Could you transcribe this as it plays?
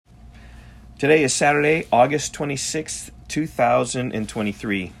Today is Saturday, August 26th,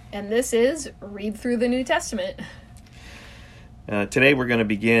 2023. And this is Read Through the New Testament. Today we're going to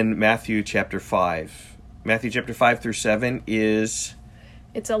begin Matthew chapter 5. Matthew chapter 5 through 7 is...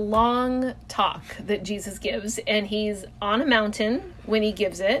 It's a long talk that Jesus gives, and he's on a mountain when he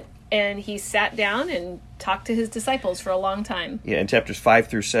gives it, and he sat down and talked to his disciples for a long time. Yeah, and chapters 5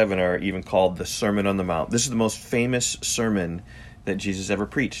 through 7 are even called the Sermon on the Mount. This is the most famous sermon that Jesus ever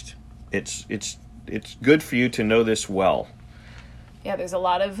preached. It's good for you to know this well. Yeah, there's a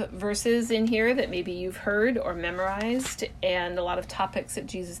lot of verses in here that maybe you've heard or memorized, and a lot of topics that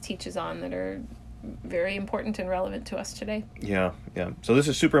Jesus teaches on that are very important and relevant to us today. Yeah. So this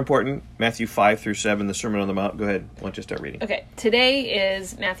is super important. Matthew 5 through 7, the Sermon on the Mount. Go ahead. Why don't you start reading? Okay, today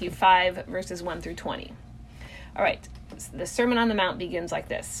is Matthew 5, verses 1 through 20. All right, the Sermon on the Mount begins like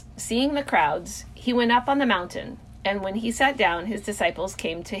this. Seeing the crowds, he went up on the mountain, and when he sat down, his disciples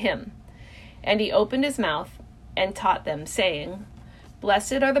came to him. And he opened his mouth and taught them, saying,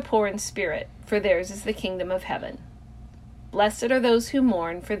 Blessed are the poor in spirit, for theirs is the kingdom of heaven. Blessed are those who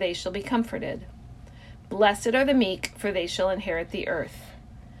mourn, for they shall be comforted. Blessed are the meek, for they shall inherit the earth.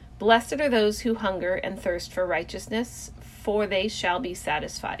 Blessed are those who hunger and thirst for righteousness, for they shall be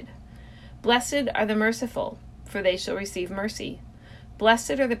satisfied. Blessed are the merciful, for they shall receive mercy.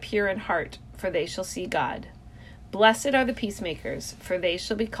 Blessed are the pure in heart, for they shall see God. Blessed are the peacemakers, for they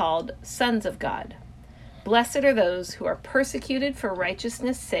shall be called sons of God. Blessed are those who are persecuted for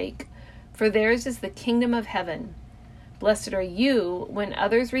righteousness' sake, for theirs is the kingdom of heaven. Blessed are you when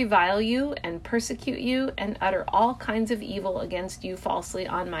others revile you and persecute you and utter all kinds of evil against you falsely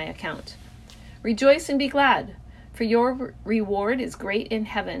on my account. Rejoice and be glad, for your reward is great in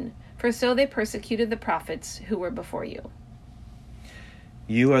heaven, for so they persecuted the prophets who were before you.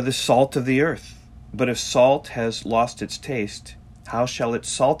 You are the salt of the earth. But if salt has lost its taste, how shall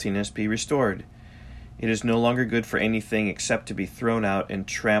its saltiness be restored? It is no longer good for anything except to be thrown out and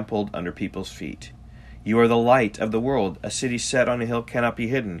trampled under people's feet. You are the light of the world. A city set on a hill cannot be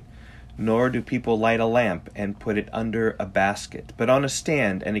hidden, nor do people light a lamp and put it under a basket, but on a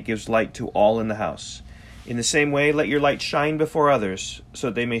stand, and it gives light to all in the house. In the same way, let your light shine before others, so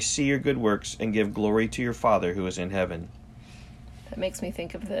that they may see your good works and give glory to your Father who is in heaven. That makes me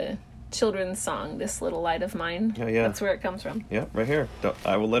think of the children's song, This Little Light of Mine. Oh, yeah. That's where it comes from. Yeah, right here.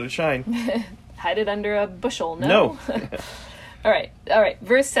 I will let it shine. Hide it under a bushel. No. All right.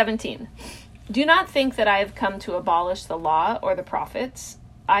 Verse 17. Do not think that I have come to abolish the law or the prophets.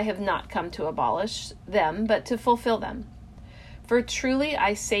 I have not come to abolish them, but to fulfill them. For truly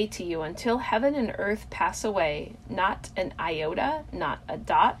I say to you, until heaven and earth pass away, not an iota, not a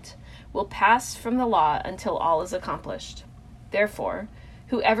dot, will pass from the law until all is accomplished. Therefore,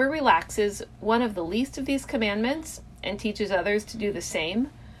 whoever relaxes one of the least of these commandments and teaches others to do the same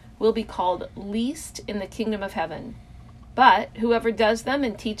will be called least in the kingdom of heaven. But whoever does them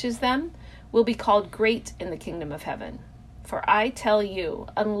and teaches them will be called great in the kingdom of heaven. For I tell you,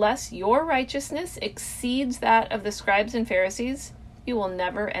 unless your righteousness exceeds that of the scribes and Pharisees, you will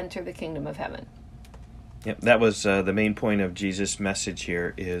never enter the kingdom of heaven. Yep, that was the main point of Jesus' message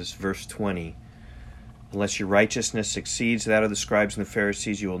here is verse 20. Unless your righteousness exceeds that of the scribes and the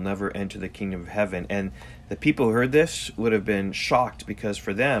Pharisees, you will never enter the kingdom of heaven. And the people who heard this would have been shocked because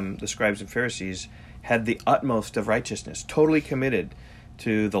for them, the scribes and Pharisees had the utmost of righteousness, totally committed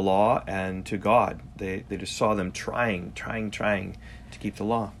to the law and to God. They just saw them trying to keep the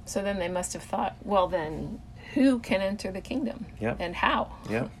law. So then they must have thought, well then, who can enter the kingdom? Yep. And how?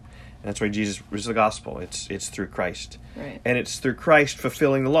 Yeah. That's why Jesus is the gospel. It's through Christ. Right. And it's through Christ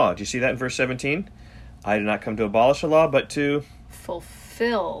fulfilling the law. Do you see that in verse 17? I did not come to abolish the law, but to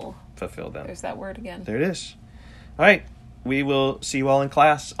fulfill them. There's that word again. There it is. All right. We will see you all in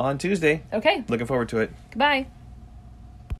class on Tuesday. Okay. Looking forward to it. Goodbye.